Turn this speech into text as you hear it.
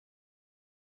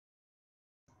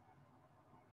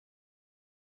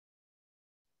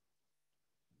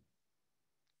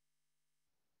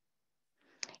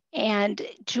And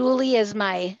Julie is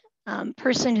my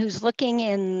person who's looking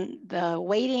in the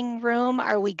waiting room.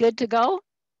 Are we good to go?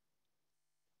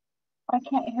 I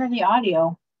can't hear the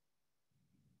audio.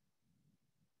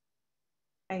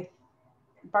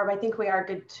 Barb, I think we are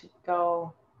good to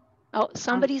go. Oh,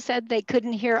 somebody said they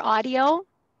couldn't hear audio.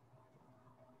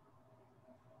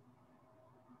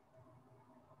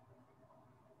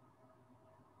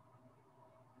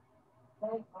 I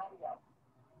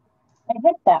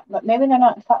hit that, but maybe they're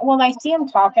not. Well, I see them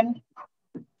talking.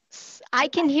 I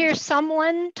can hear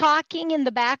someone talking in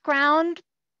the background.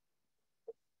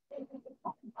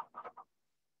 I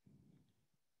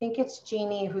think it's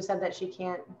Jeannie who said that she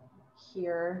can't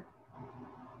hear.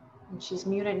 And she's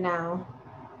muted now.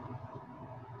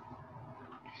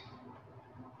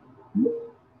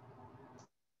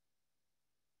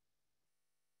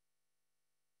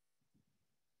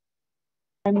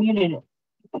 I muted it.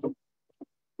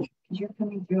 You're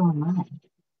coming through on mine.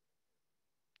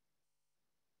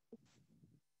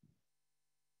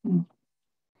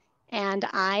 And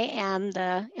I am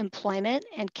the Employment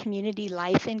and Community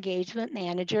Life Engagement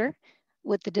Manager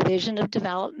with the Division of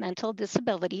Developmental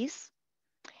Disabilities.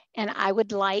 And I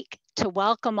would like to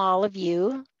welcome all of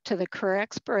you to the Career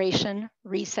Exploration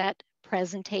Reset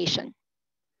presentation.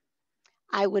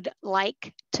 I would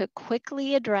like to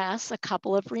quickly address a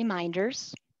couple of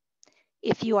reminders.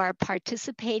 If you are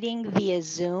participating via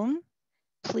Zoom,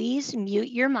 please mute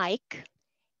your mic.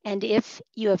 And if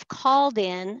you have called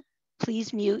in,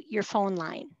 please mute your phone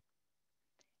line.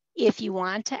 If you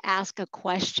want to ask a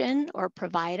question or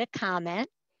provide a comment,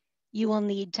 you will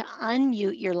need to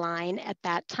unmute your line at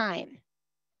that time.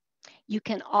 You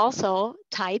can also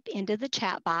type into the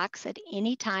chat box at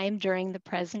any time during the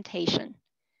presentation.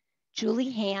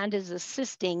 Julie Hand is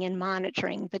assisting in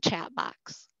monitoring the chat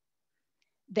box.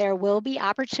 There will be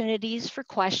opportunities for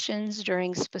questions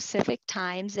during specific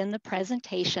times in the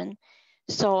presentation,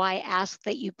 so I ask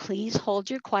that you please hold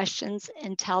your questions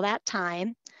until that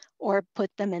time or put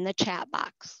them in the chat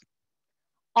box.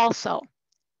 Also,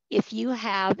 if you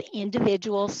have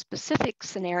individual specific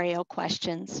scenario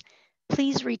questions,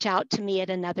 please reach out to me at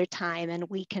another time and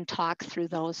we can talk through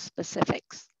those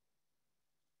specifics.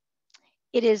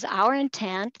 It is our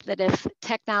intent that if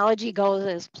technology goes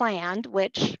as planned,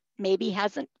 which maybe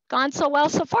hasn't gone so well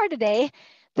so far today,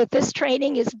 that this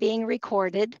training is being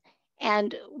recorded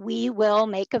and we will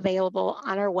make available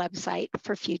on our website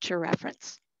for future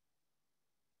reference.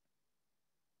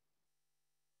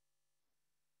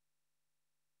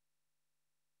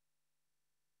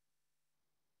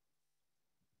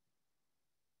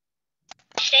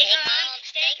 Stay calm,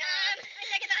 stay calm.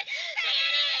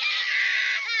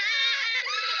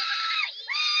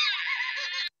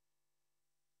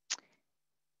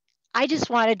 I just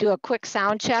want to do a quick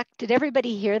sound check. Did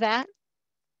everybody hear that?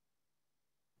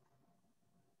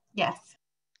 Yes.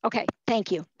 Okay,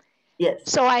 thank you. Yes.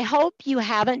 So I hope you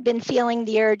haven't been feeling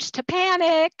the urge to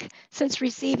panic since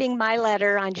receiving my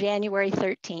letter on January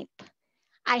 13th.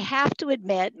 I have to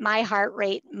admit my heart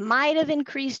rate might have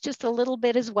increased just a little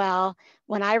bit as well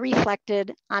when I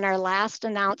reflected on our last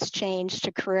announced change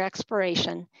to career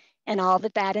exploration and all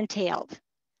that that entailed.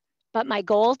 But my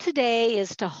goal today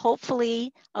is to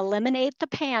hopefully eliminate the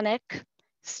panic,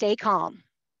 stay calm.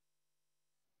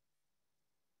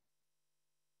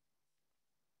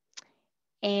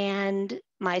 And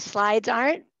my slides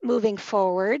aren't moving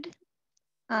forward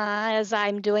as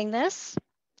I'm doing this.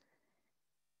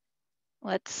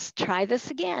 Let's try this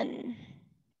again.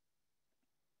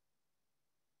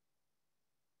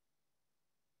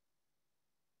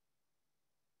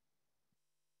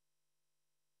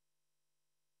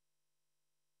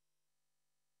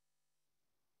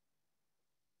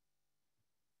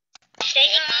 Stay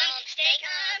calm, stay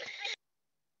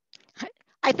calm.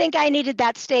 I think I needed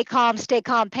that stay calm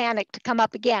panic to come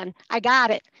up again. I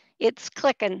got it. It's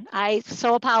clicking. I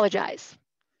so apologize.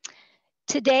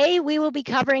 Today, we will be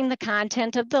covering the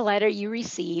content of the letter you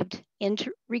received in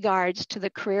regards to the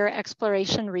Career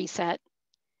Exploration Reset,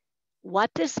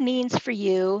 what this means for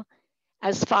you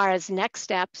as far as next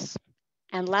steps,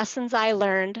 and lessons I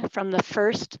learned from the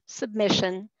first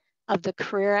submission of the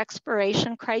Career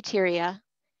Exploration Criteria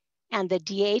and the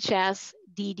DHS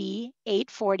DD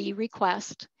 840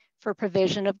 request for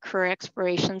provision of Career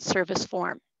Exploration Service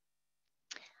Form.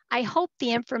 I hope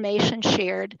the information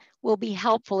shared will be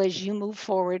helpful as you move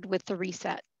forward with the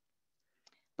reset.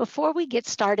 Before we get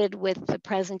started with the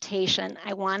presentation,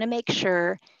 I want to make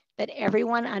sure that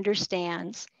everyone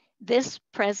understands this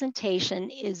presentation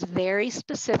is very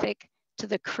specific to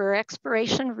the Career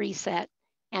Exploration Reset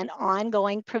and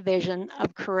ongoing provision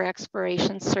of career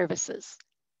exploration services.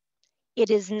 It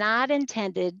is not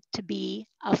intended to be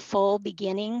a full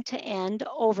beginning to end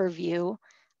overview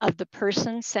of the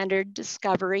person-centered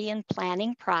discovery and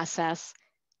planning process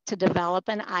to develop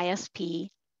an ISP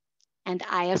and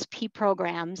ISP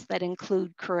programs that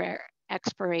include career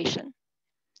exploration.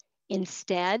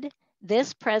 Instead,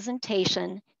 this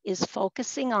presentation is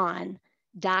focusing on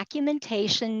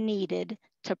documentation needed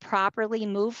to properly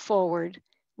move forward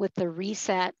with the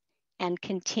reset and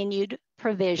continued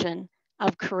provision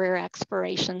of career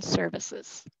exploration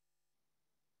services.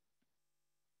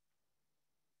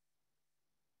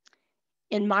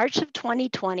 In March of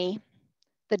 2020,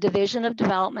 the Division of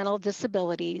Developmental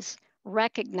Disabilities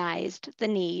recognized the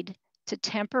need to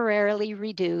temporarily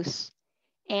reduce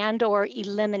and/or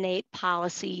eliminate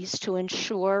policies to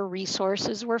ensure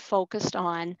resources were focused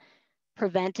on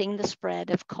preventing the spread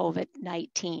of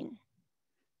COVID-19.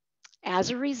 As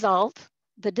a result,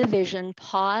 the division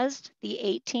paused the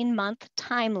 18-month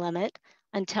time limit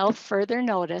until further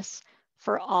notice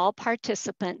for all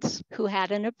participants who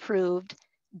had an approved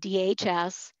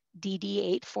DHS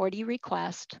DD-840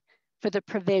 request for the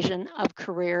provision of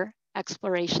career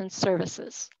exploration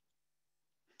services.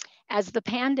 As the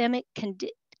pandemic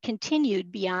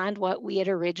continued beyond what we had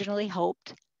originally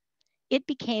hoped, it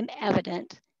became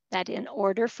evident that in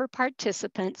order for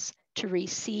participants to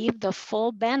receive the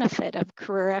full benefit of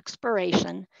career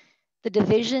exploration, the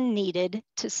division needed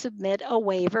to submit a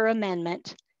waiver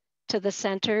amendment to the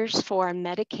Centers for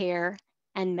Medicare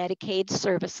and Medicaid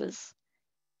Services.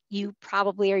 You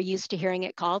probably are used to hearing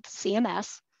it called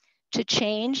CMS, to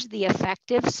change the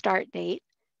effective start date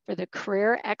for the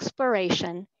career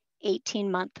exploration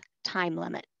 18-month time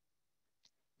limit.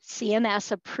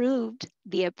 CMS approved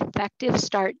the effective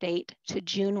start date to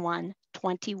June 1,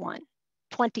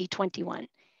 2021.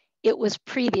 It was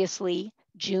previously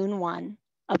June 1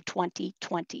 of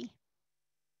 2020.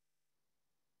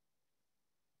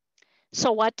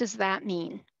 So what does that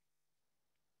mean?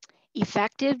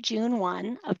 Effective June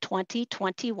 1 of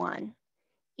 2021,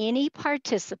 any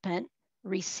participant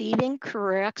receiving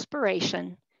career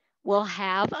exploration will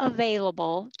have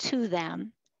available to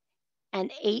them an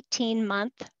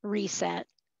 18-month reset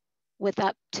with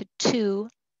up to 2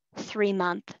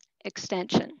 3-month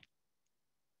extension.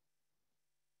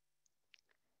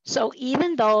 So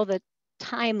even though the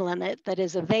time limit that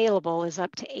is available is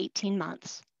up to 18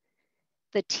 months,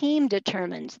 the team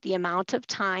determines the amount of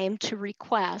time to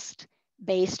request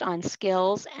based on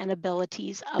skills and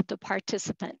abilities of the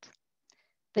participant.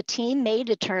 The team may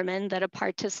determine that a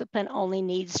participant only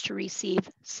needs to receive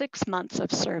 6 months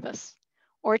of service,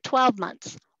 or 12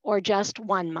 months, or just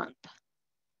 1 month.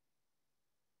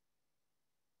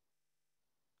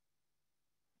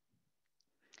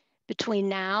 Between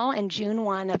now and June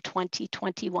 1 of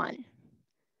 2021,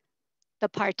 the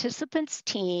participants'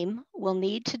 team will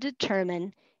need to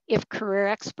determine if career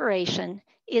exploration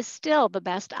is still the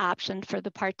best option for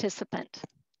the participant.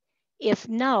 If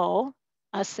no,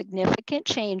 a significant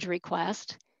change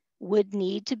request would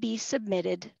need to be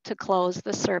submitted to close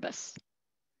the service.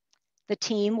 The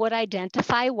team would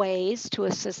identify ways to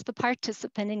assist the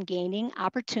participant in gaining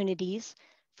opportunities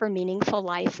for meaningful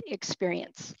life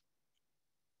experience.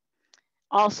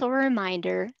 Also a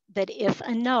reminder that if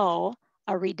a no,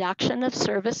 a reduction of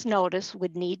service notice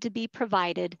would need to be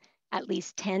provided at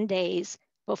least 10 days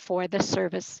before the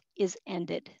service is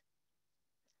ended.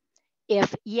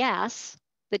 If yes,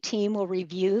 the team will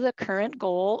review the current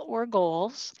goal or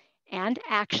goals and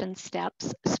action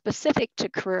steps specific to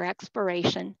career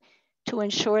exploration to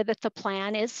ensure that the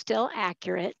plan is still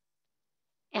accurate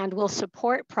and will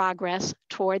support progress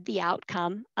toward the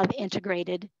outcome of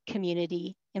integrated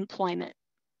community employment.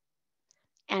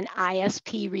 An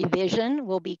ISP revision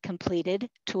will be completed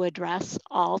to address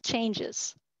all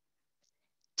changes.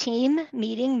 Team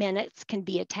meeting minutes can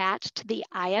be attached to the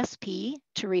ISP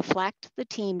to reflect the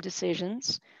team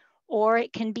decisions, or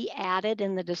it can be added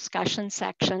in the discussion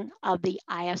section of the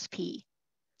ISP.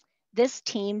 This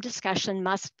team discussion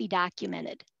must be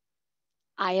documented.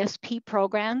 ISP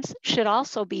programs should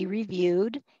also be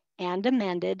reviewed and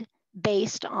amended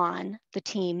based on the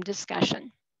team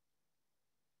discussion.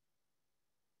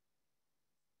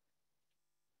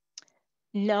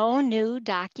 No new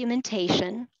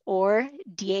documentation or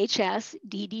DHS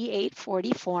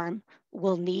DD-840 form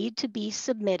will need to be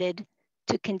submitted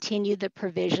to continue the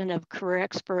provision of career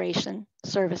exploration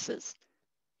services.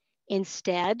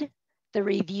 Instead, the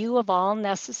review of all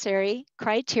necessary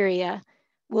criteria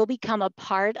will become a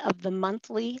part of the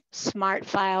monthly Smart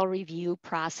File review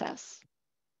process.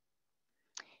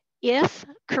 If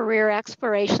career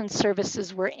exploration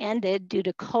services were ended due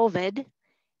to COVID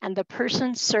and the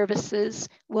person's services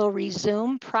will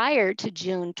resume prior to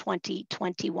June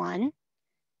 2021,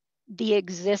 the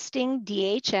existing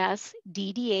DHS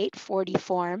DD-840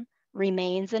 form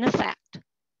remains in effect,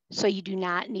 so you do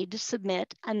not need to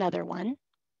submit another one.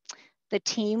 The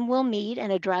team will meet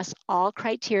and address all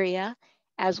criteria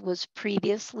as was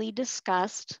previously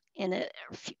discussed in an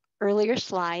earlier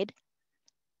slide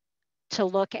to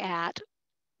look at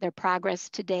their progress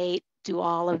to date. Do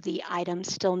all of the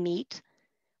items still meet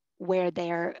where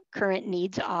their current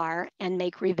needs are, and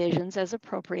make revisions as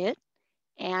appropriate.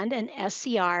 And an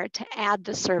SCR to add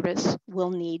the service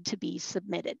will need to be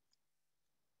submitted.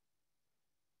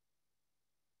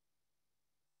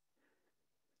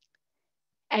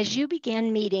 As you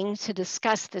begin meeting to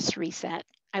discuss this reset,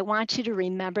 I want you to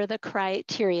remember the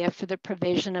criteria for the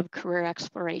provision of career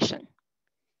exploration.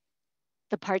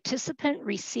 The participant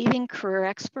receiving career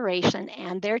exploration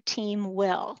and their team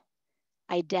will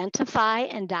identify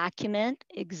and document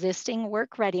existing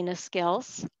work readiness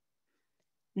skills,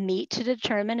 meet to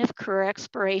determine if career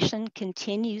exploration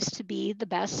continues to be the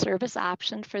best service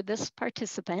option for this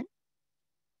participant,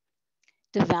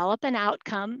 develop an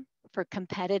outcome for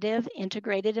competitive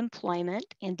integrated employment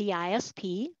in the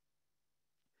ISP,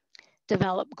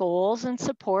 develop goals and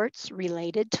supports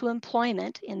related to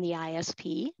employment in the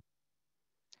ISP,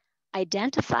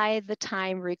 identify the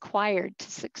time required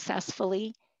to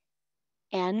successfully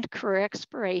end career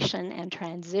exploration and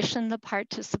transition the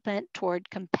participant toward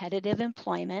competitive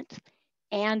employment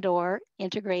and/or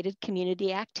integrated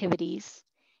community activities,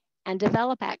 and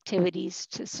develop activities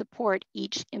to support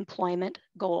each employment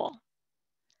goal.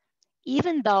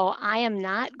 Even though I am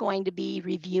not going to be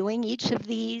reviewing each of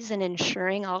these and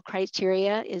ensuring all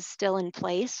criteria is still in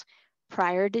place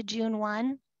prior to June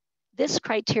 1, this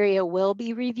criteria will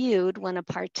be reviewed when a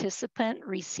participant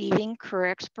receiving career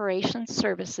exploration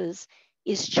services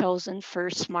is chosen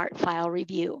for SMART file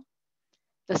review.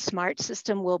 The SMART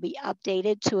system will be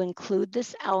updated to include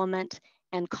this element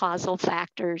and causal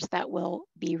factors that will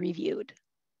be reviewed.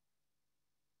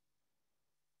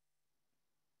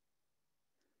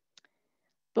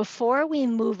 Before we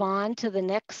move on to the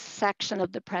next section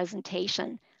of the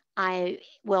presentation, I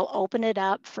will open it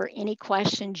up for any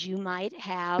questions you might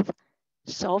have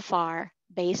so far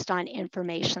based on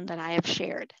information that I have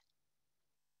shared.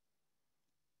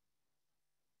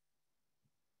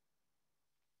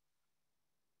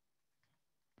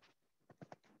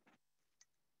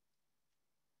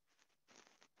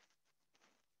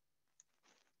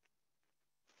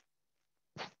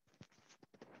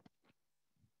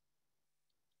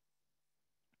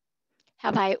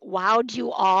 Have I wowed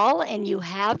you all and you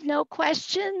have no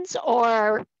questions,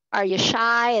 or are you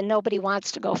shy and nobody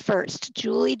wants to go first?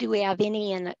 Julie, do we have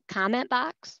any in the comment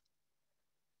box?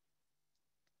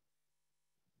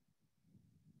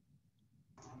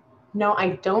 No,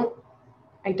 I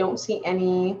don't see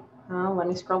any. Let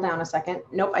me scroll down a second.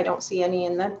 Nope, I don't see any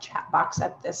in the chat box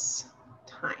at this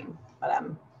time, but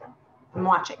I'm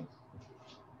watching.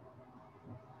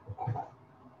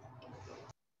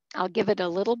 I'll give it a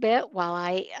little bit while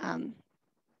I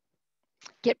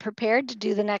get prepared to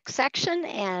do the next section.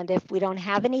 And if we don't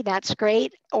have any, that's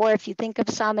great. Or if you think of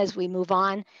some as we move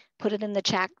on, put it in the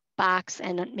chat box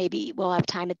and maybe we'll have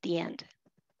time at the end.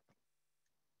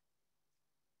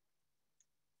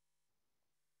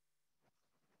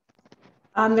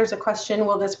 There's a question,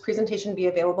 will this presentation be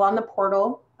available on the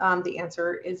portal? The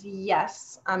answer is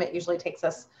yes. It usually takes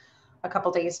us a couple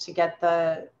days to get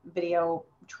the video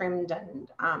trimmed and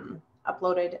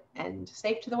uploaded and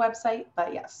saved to the website,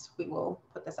 but yes, we will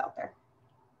put this out there.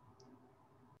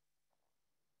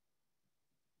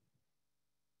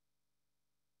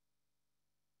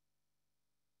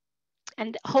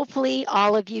 And hopefully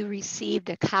all of you received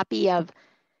a copy of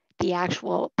the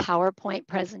actual PowerPoint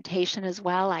presentation as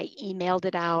well. I emailed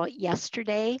it out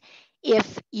yesterday.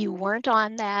 If you weren't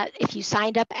on that, if you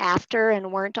signed up after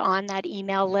and weren't on that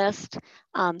email list,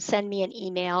 send me an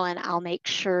email and I'll make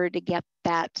sure to get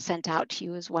that sent out to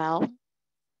you as well.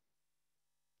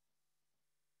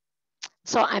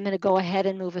 So I'm going to go ahead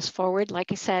and move us forward.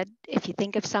 Like I said, if you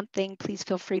think of something, please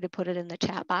feel free to put it in the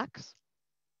chat box.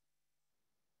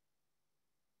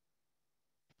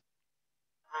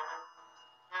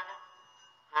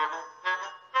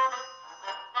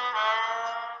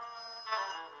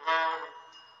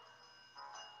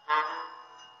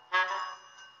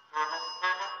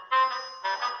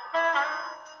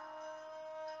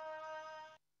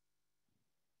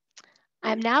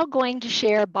 I'm now going to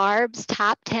share Barb's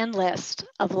top 10 list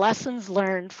of lessons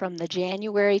learned from the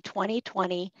January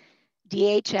 2020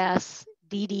 DHS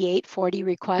DD-840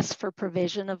 request for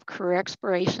provision of career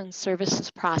exploration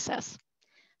services process.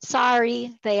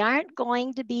 Sorry, they aren't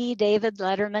going to be David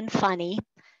Letterman funny.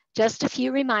 Just a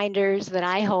few reminders that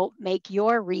I hope make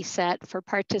your reset for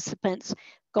participants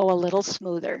go a little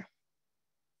smoother.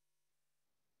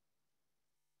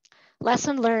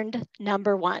 Lesson learned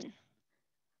number 1.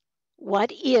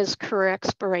 What is career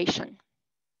exploration?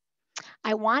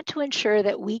 I want to ensure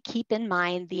that we keep in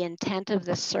mind the intent of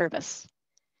this service.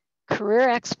 Career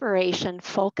exploration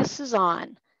focuses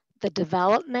on the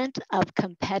development of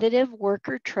competitive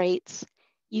worker traits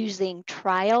using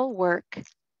trial work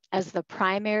as the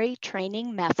primary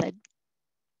training method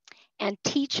and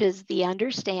teaches the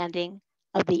understanding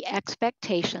of the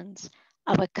expectations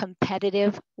of a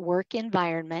competitive work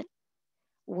environment,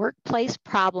 workplace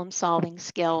problem-solving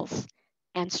skills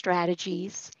and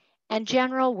strategies, and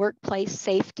general workplace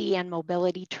safety and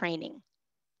mobility training.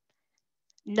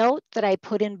 Note that I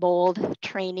put in bold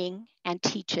training and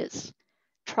teaches.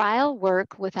 Trial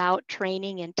work without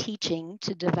training and teaching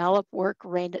to develop work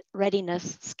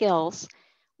readiness skills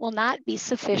will not be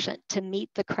sufficient to meet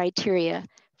the criteria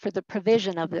for the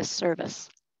provision of this service.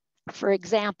 For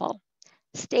example,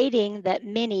 stating that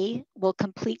many will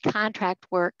complete contract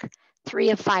work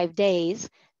 3 of 5 days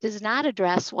does not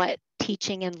address what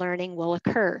teaching and learning will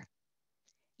occur.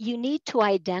 You need to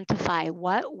identify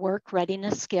what work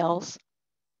readiness skills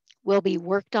will be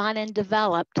worked on and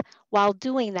developed while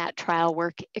doing that trial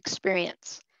work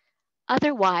experience.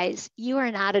 Otherwise, you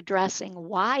are not addressing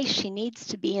why she needs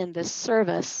to be in this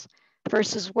service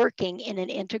versus working in an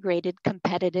integrated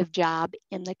competitive job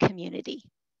in the community.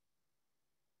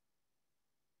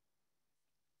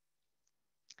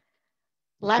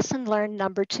 Lesson learned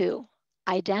number 2,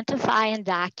 identify and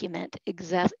document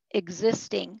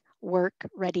existing work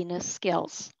readiness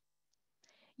skills.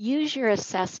 Use your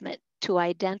assessment to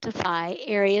identify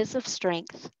areas of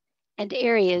strength and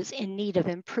areas in need of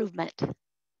improvement.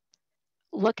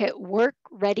 Look at work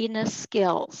readiness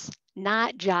skills,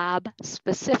 not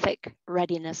job-specific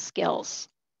readiness skills.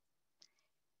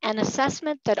 An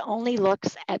assessment that only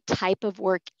looks at type of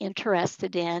work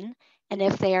interested in and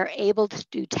if they are able to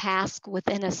do tasks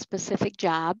within a specific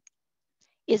job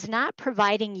is not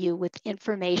providing you with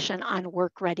information on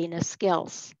work readiness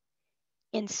skills.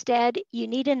 Instead, you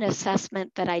need an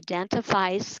assessment that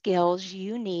identifies skills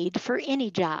you need for any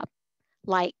job,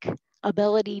 like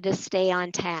ability to stay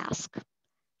on task,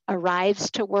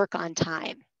 arrives to work on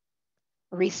time,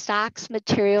 restocks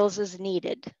materials as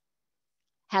needed,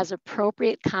 has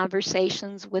appropriate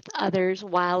conversations with others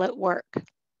while at work,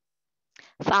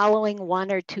 following 1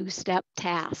 or 2 step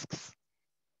tasks.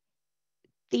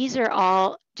 These are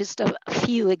all just a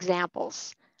few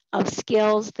examples of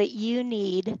skills that you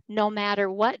need no matter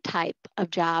what type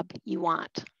of job you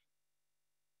want.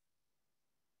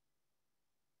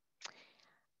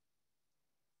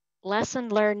 Lesson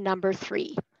learned number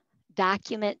 3,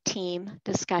 document team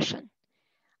discussion.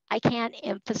 I can't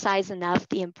emphasize enough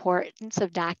the importance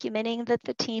of documenting that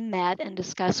the team met and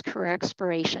discussed career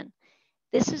exploration.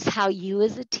 This is how you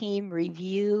as a team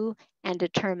review and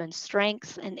determine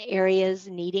strengths and areas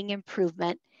needing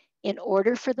improvement in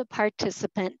order for the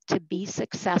participant to be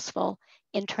successful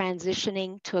in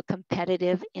transitioning to a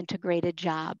competitive integrated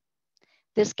job.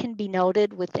 This can be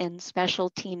noted within special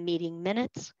team meeting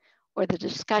minutes or the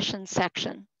discussion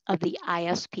section of the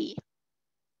ISP.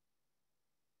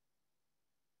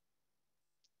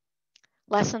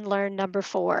 Lesson learned number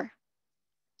 4,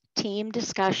 team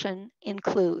discussion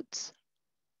includes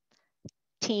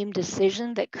team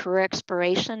decision that career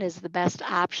exploration is the best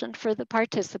option for the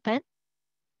participant,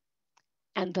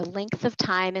 and the length of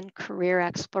time in career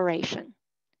exploration.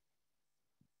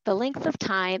 The length of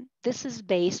time, this is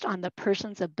based on the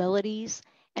person's abilities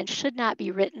and should not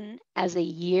be written as a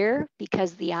year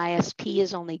because the ISP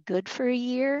is only good for a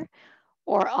year,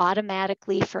 or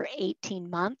automatically for 18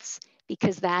 months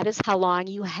because that is how long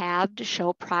you have to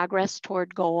show progress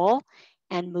toward goal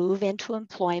and move into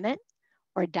employment,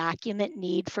 or document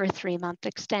need for a 3-month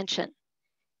extension.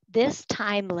 This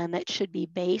time limit should be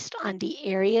based on the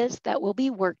areas that will be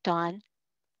worked on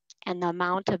and the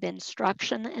amount of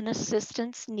instruction and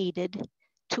assistance needed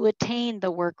to attain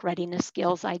the work readiness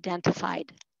skills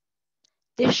identified.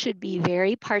 This should be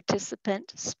very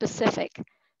participant specific,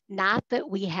 not that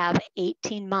we have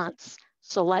 18 months,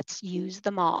 so let's use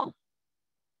them all.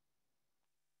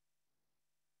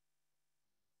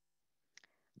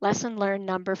 Lesson learned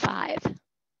number 5,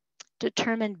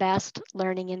 determine best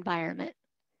learning environment.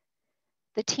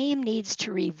 The team needs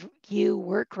to review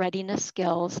work readiness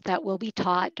skills that will be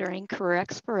taught during career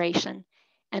exploration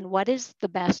and what is the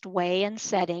best way and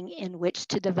setting in which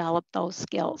to develop those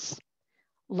skills.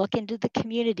 Look into the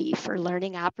community for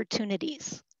learning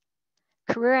opportunities.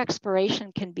 Career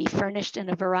exploration can be furnished in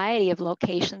a variety of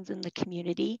locations in the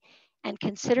community, and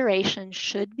consideration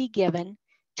should be given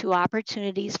to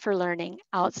opportunities for learning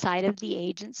outside of the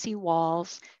agency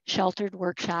walls, sheltered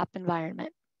workshop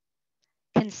environment.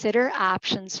 Consider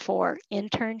options for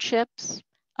internships,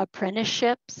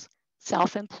 apprenticeships,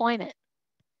 self-employment.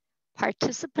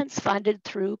 Participants funded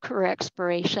through career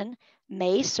exploration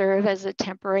may serve as a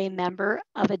temporary member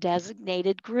of a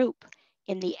designated group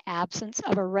in the absence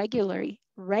of a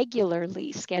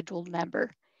regularly scheduled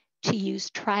member to use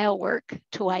trial work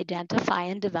to identify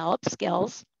and develop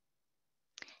skills,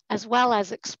 as well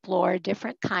as explore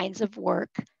different kinds of work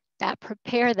that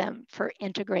prepare them for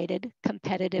integrated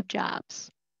competitive jobs.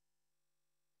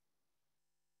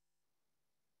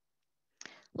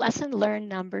 Lesson learned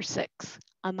number 6,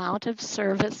 amount of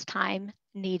service time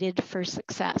needed for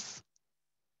success.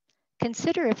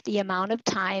 Consider if the amount of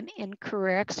time in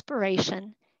career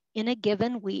exploration in a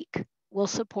given week will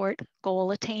support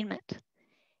goal attainment.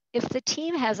 If the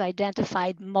team has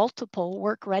identified multiple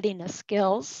work readiness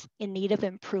skills in need of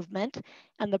improvement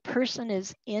and the person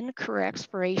is in career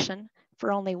exploration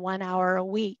for only 1 hour a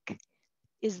week,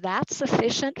 is that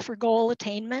sufficient for goal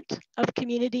attainment of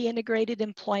community integrated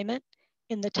employment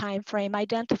in the time frame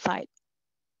identified?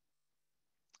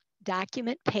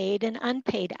 Document paid and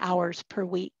unpaid hours per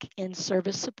week in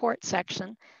service support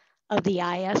section of the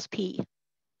ISP.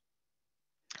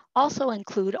 Also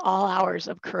include all hours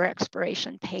of career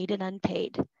exploration, paid and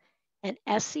unpaid. An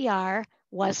SCR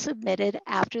was submitted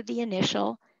after the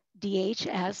initial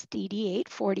DHS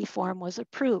DD840 form was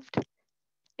approved.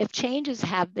 If changes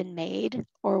have been made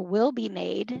or will be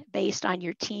made based on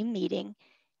your team meeting,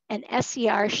 an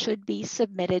SCR should be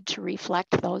submitted to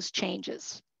reflect those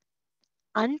changes.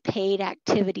 Unpaid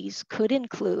activities could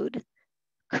include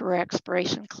career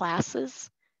exploration classes,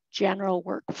 general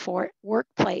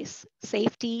workplace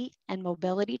safety and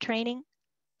mobility training,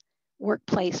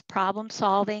 workplace problem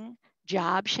solving,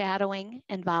 job shadowing,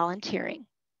 and volunteering.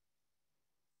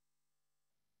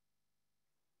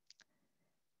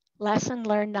 Lesson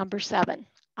learned number 7,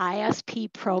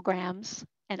 ISP programs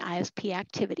and ISP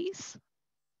activities.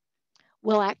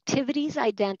 Will activities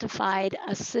identified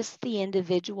assist the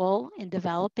individual in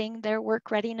developing their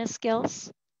work readiness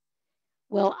skills?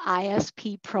 Will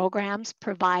ISP programs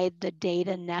provide the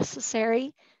data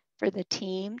necessary for the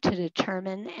team to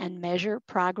determine and measure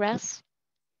progress?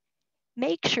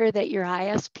 Make sure that your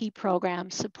ISP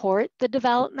programs support the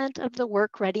development of the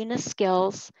work readiness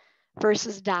skills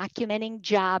versus documenting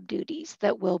job duties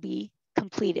that will be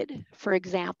completed. For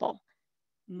example,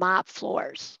 mop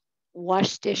floors,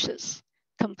 wash dishes,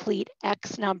 complete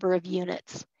X number of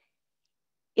units.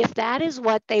 If that is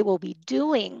what they will be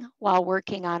doing while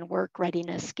working on work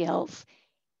readiness skills,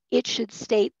 it should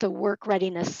state the work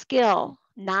readiness skill,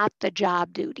 not the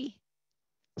job duty.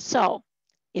 So,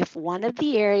 if one of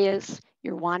the areas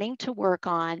you're wanting to work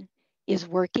on is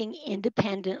working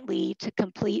independently to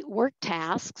complete work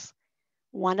tasks,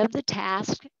 one of the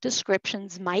task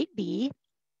descriptions might be,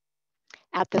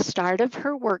 at the start of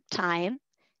her work time,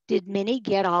 did Minnie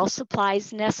get all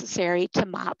supplies necessary to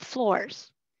mop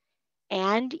floors?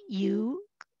 And you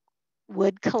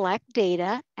would collect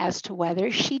data as to whether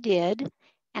she did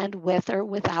and with or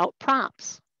without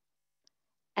prompts.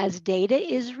 As data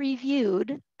is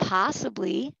reviewed,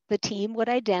 possibly the team would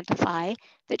identify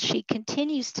that she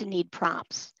continues to need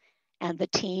prompts, and the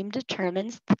team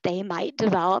determines that they might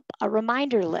develop a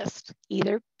reminder list,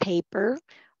 either paper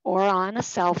or on a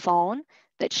cell phone,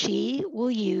 that she will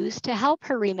use to help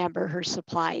her remember her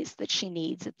supplies that she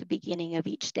needs at the beginning of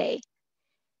each day.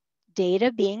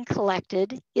 Data being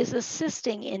collected is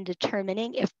assisting in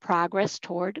determining if progress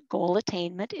toward goal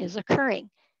attainment is occurring,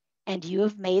 and you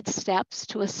have made steps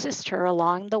to assist her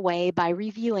along the way by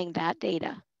reviewing that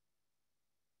data.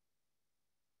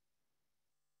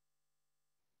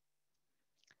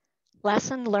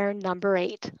 Lesson learned number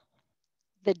 8,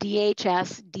 the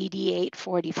DHS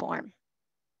DD840 form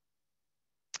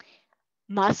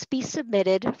must be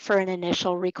submitted for an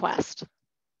initial request.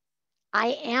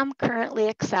 I am currently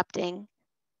accepting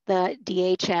the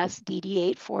DHS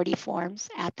DD840 forms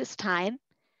at this time.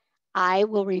 I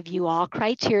will review all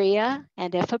criteria,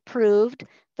 and if approved,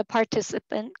 the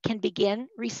participant can begin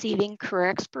receiving career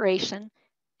exploration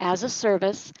as a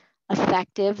service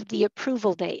effective the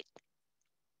approval date.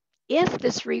 If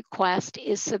this request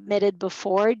is submitted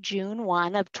before June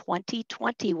 1 of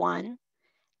 2021,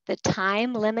 the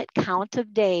time limit count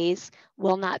of days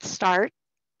will not start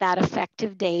that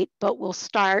effective date, but will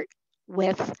start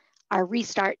with our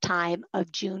restart time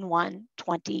of June 1,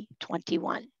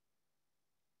 2021.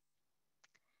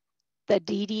 The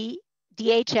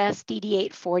DHS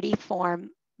DD840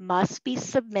 form must be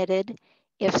submitted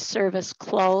if service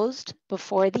closed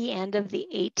before the end of the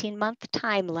 18-month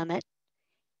time limit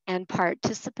and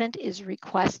participant is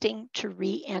requesting to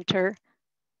re-enter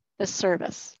the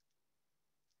service.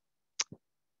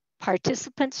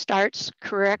 Participant starts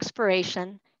career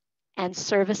expiration and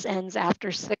service ends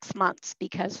after 6 months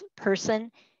because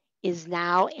person is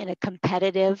now in a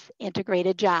competitive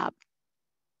integrated job.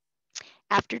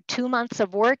 After 2 months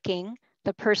of working,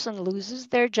 the person loses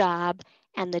their job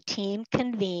and the team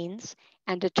convenes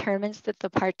and determines that the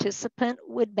participant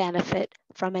would benefit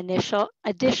from additional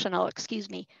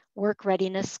work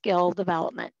readiness skill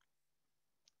development.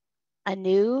 A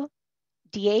new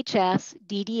DHS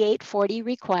DD-840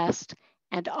 request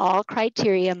and all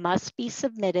criteria must be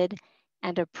submitted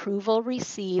and approval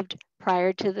received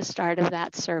prior to the start of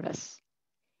that service.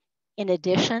 In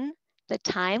addition, the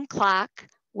time clock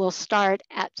will start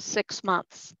at 6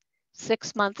 months.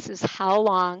 6 months is how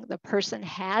long the person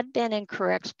had been in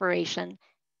career expiration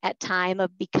at time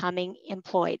of becoming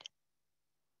employed.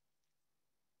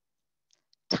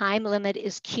 Time limit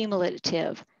is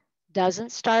cumulative,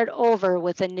 doesn't start over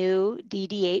with a new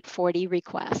DD-840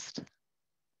 request.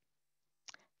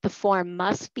 The form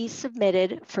must be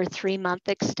submitted for 3-month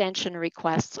extension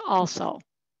requests also.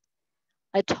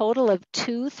 A total of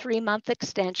 2 3-month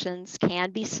extensions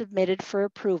can be submitted for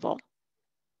approval.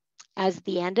 As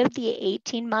the end of the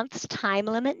 18 months time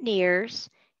limit nears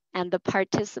and the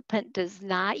participant does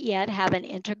not yet have an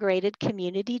integrated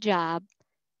community job,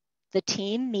 the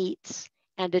team meets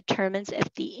and determines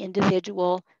if the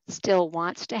individual still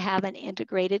wants to have an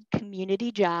integrated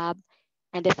community job,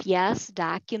 and if yes,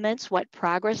 documents what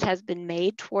progress has been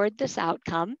made toward this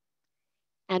outcome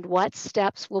and what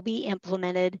steps will be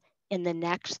implemented in the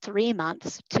next 3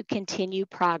 months to continue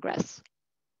progress.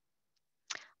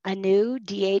 A new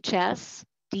DHS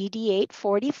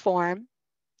DD-840 form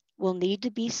will need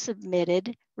to be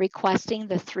submitted requesting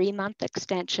the 3-month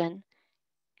extension,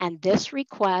 and this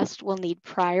request will need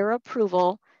prior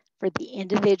approval for the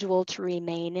individual to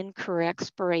remain in career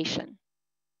expiration.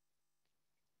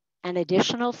 An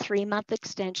additional 3-month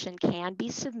extension can be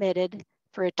submitted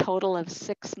for a total of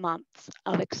 6 months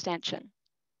of extension.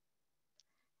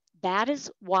 That is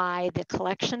why the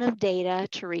collection of data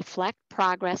to reflect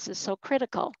progress is so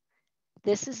critical.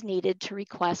 This is needed to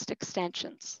request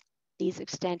extensions. These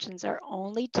extensions are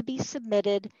only to be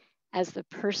submitted as the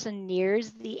person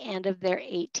nears the end of their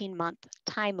 18-month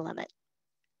time limit.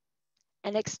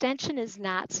 An extension is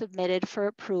not submitted for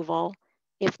approval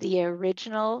if the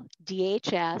original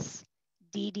DHS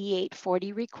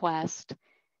DD-840 request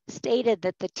stated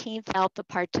that the team felt the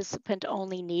participant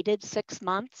only needed 6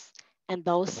 months and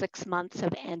those 6 months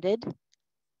have ended.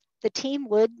 The team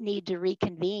would need to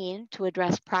reconvene to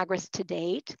address progress to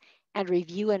date and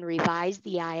review and revise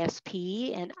the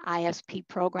ISP and ISP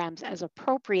programs as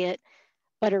appropriate,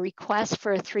 but a request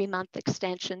for a 3-month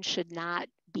extension should not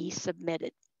be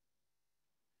submitted.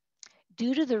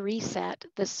 Due to the reset,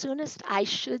 the soonest I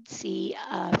should see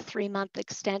a 3-month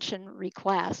extension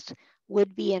request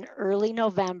would be in early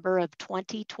November of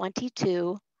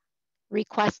 2022,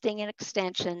 requesting an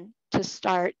extension to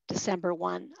start December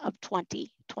 1 of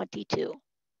 2022.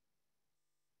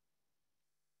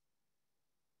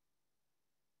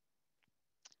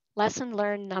 Lesson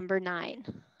learned number 9,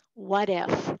 what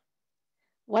if?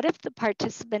 What if the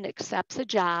participant accepts a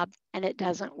job and it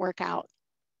doesn't work out?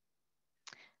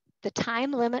 The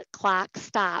time limit clock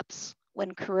stops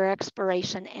when career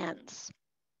expiration ends.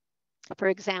 For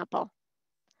example,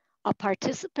 a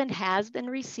participant has been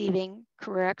receiving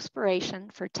career expiration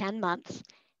for 10 months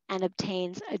and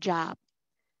obtains a job.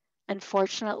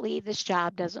 Unfortunately, this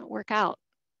job doesn't work out.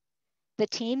 The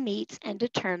team meets and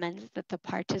determines that the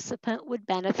participant would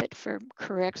benefit from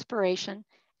career expiration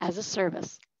as a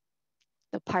service.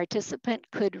 The participant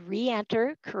could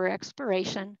re-enter career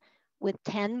expiration with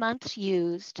 10 months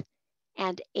used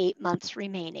and 8 months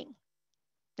remaining.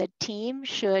 The team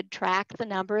should track the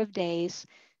number of days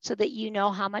so that you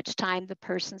know how much time the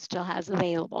person still has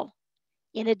available.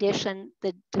 In addition,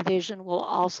 the division will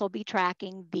also be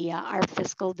tracking via our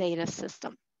fiscal data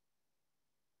system.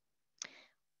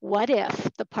 What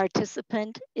if the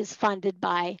participant is funded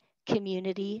by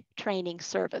Community Training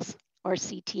Service, or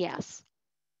CTS?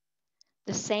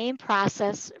 The same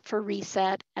process for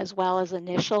reset as well as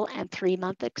initial and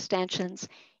 3-month extensions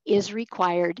is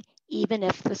required even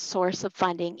if the source of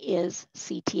funding is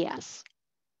CTS.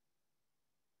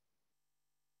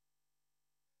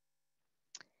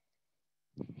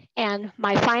 And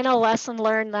my final lesson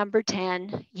learned, number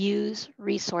 10, use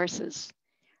resources.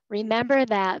 Remember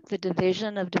that the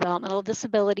Division of Developmental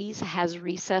Disabilities has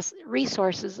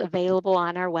resources available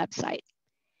on our website.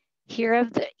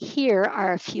 Here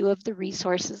are a few of the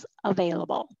resources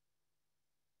available.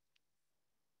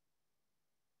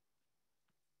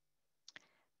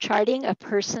 Charting a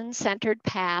person-centered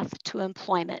path to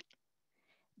employment.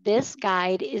 This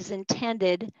guide is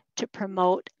intended to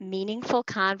promote meaningful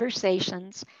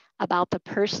conversations about the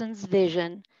person's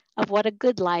vision of what a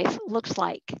good life looks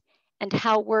like and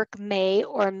how work may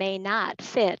or may not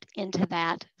fit into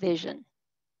that vision.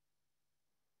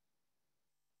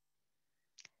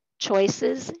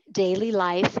 Choices, Daily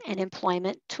Life, and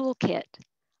Employment Toolkit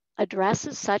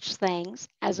addresses such things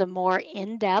as a more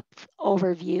in-depth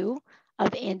overview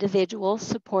of individual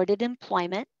supported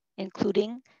employment,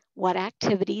 including what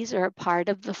activities are a part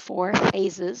of the 4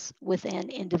 phases within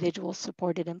individual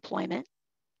supported employment,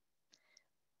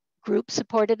 group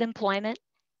supported employment,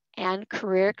 and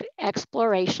career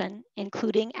exploration,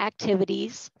 including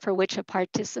activities for which a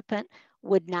participant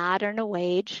would not earn a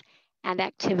wage and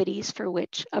activities for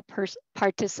which a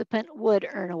participant would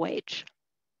earn a wage.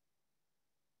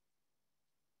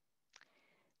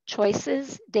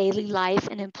 Choices, Daily Life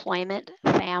and Employment,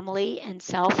 Family and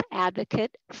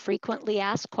Self-Advocate, Frequently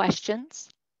Asked Questions.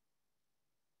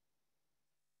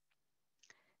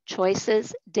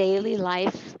 Choices, Daily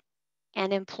Life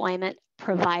and Employment,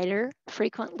 Provider,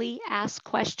 Frequently Asked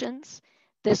Questions.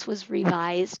 This was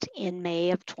revised in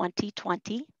May of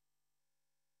 2020.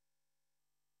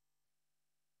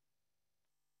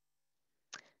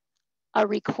 A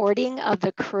recording of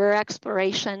the Career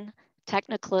Exploration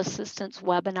Technical Assistance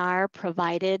webinar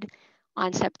provided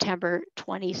on September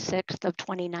 26th of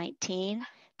 2019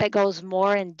 that goes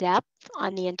more in depth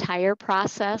on the entire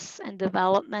process and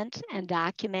development and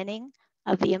documenting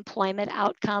of the employment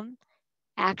outcome,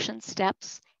 action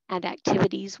steps, and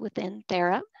activities within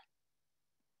THERA.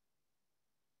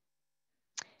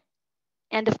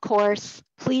 And of course,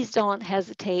 please don't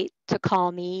hesitate to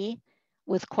call me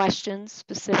with questions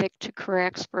specific to career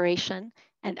exploration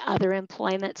and other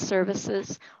employment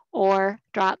services, or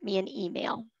drop me an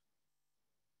email.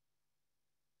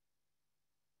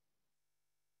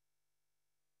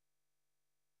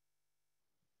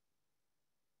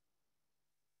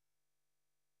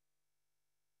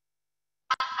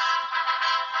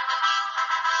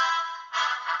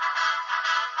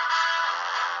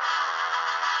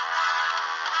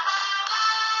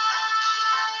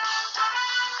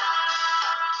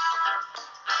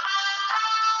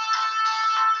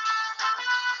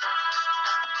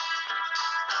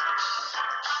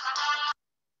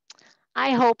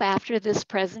 I hope after this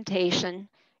presentation,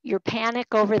 your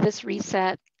panic over this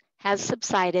reset has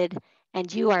subsided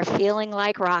and you are feeling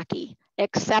like Rocky,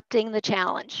 accepting the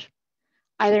challenge.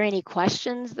 Are there any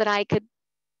questions that I could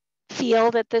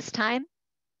field at this time?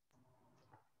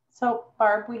 So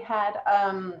Barb, we had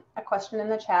a question in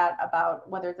the chat about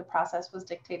whether the process was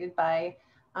dictated by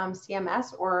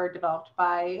CMS or developed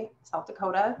by South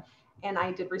Dakota. And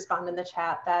I did respond in the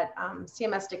chat that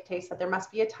CMS dictates that there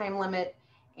must be a time limit.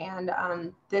 And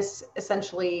this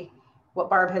essentially, what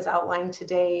Barb has outlined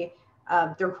today,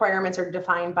 the requirements are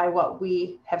defined by what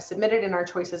we have submitted in our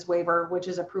choices waiver, which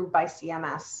is approved by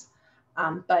CMS.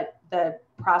 But the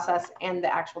process and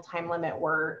the actual time limit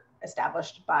were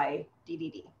established by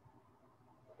DDD.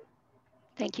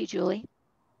 Thank you, Julie.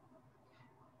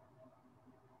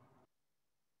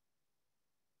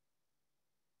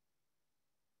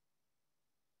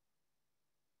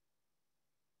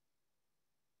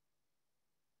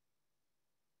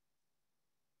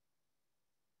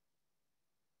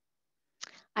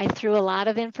 I threw a lot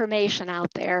of information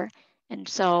out there, and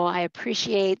so I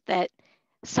appreciate that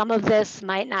some of this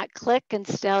might not click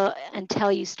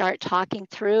until you start talking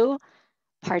through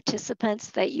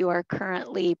participants that you are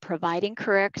currently providing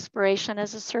career exploration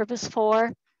as a service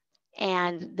for,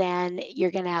 and then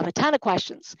you're going to have a ton of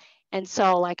questions. And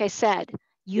so, like I said,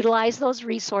 utilize those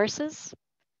resources,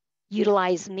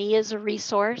 utilize me as a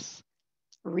resource,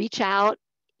 reach out,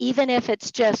 even if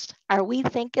it's just, are we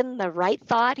thinking the right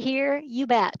thought here? You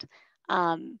bet.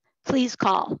 Please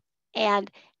call.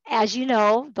 And as you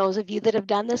know, those of you that have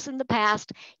done this in the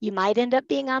past, you might end up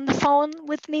being on the phone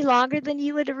with me longer than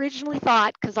you had originally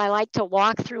thought, because I like to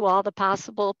walk through all the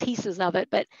possible pieces of it,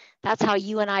 but that's how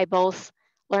you and I both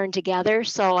learn together.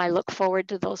 So I look forward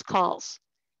to those calls.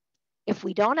 If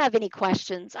we don't have any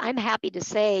questions, I'm happy to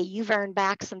say you've earned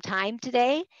back some time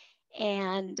today,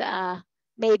 and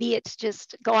maybe it's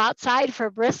just go outside for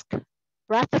a brisk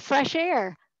breath of fresh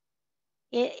air.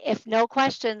 If no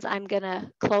questions, I'm going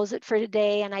to close it for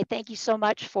today. And I thank you so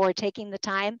much for taking the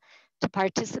time to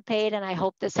participate. And I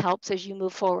hope this helps as you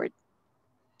move forward.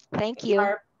 Thank you.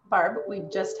 Barb, we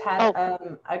just had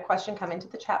a question come into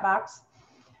the chat box.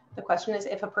 The question is,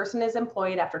 if a person is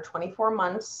employed after 24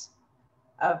 months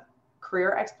of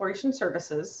career exploration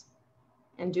services,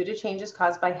 and due to changes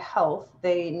caused by health,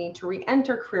 they need to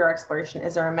re-enter career exploration.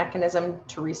 Is there a mechanism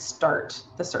to restart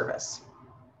the service?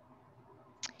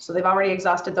 So they've already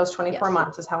exhausted those 24 Yes.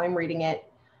 months is how I'm reading it.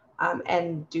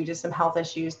 And due to some health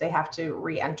issues, they have to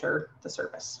re-enter the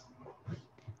service.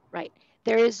 Right.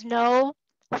 There is no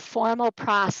formal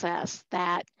process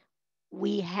that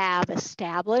we have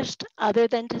established other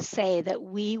than to say that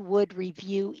we would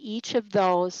review each of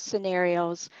those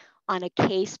scenarios on a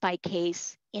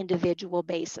case-by-case individual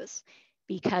basis,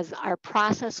 because our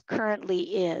process currently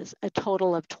is a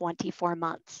total of 24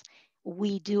 months.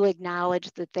 We do acknowledge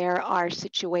that there are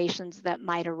situations that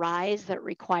might arise that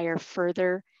require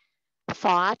further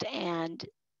thought and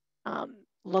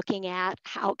looking at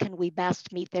how can we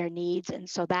best meet their needs. And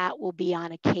so that will be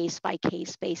on a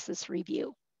case-by-case basis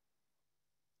review.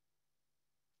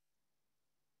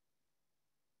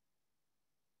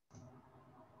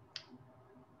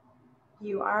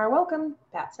 You are welcome.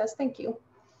 Pat says thank you.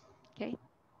 Okay.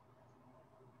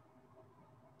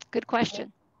 Good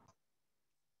question.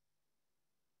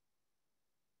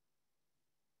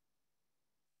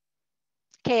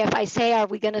 Okay, if I say, are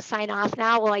we going to sign off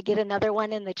now? Will I get another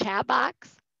one in the chat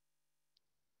box?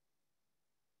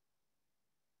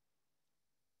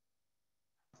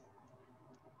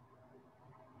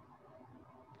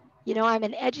 You know, I'm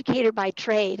an educator by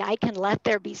trade. I can let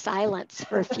there be silence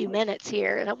for a few minutes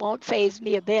here and it won't faze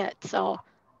me a bit. So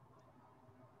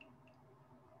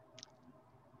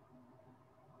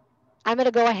I'm going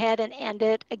to go ahead and end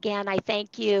it. Again, I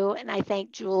thank you and I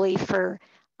thank Julie for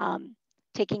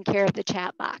taking care of the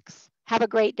chat box. Have a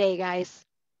great day, guys.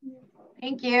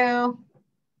 Thank you.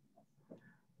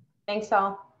 Thanks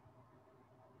all.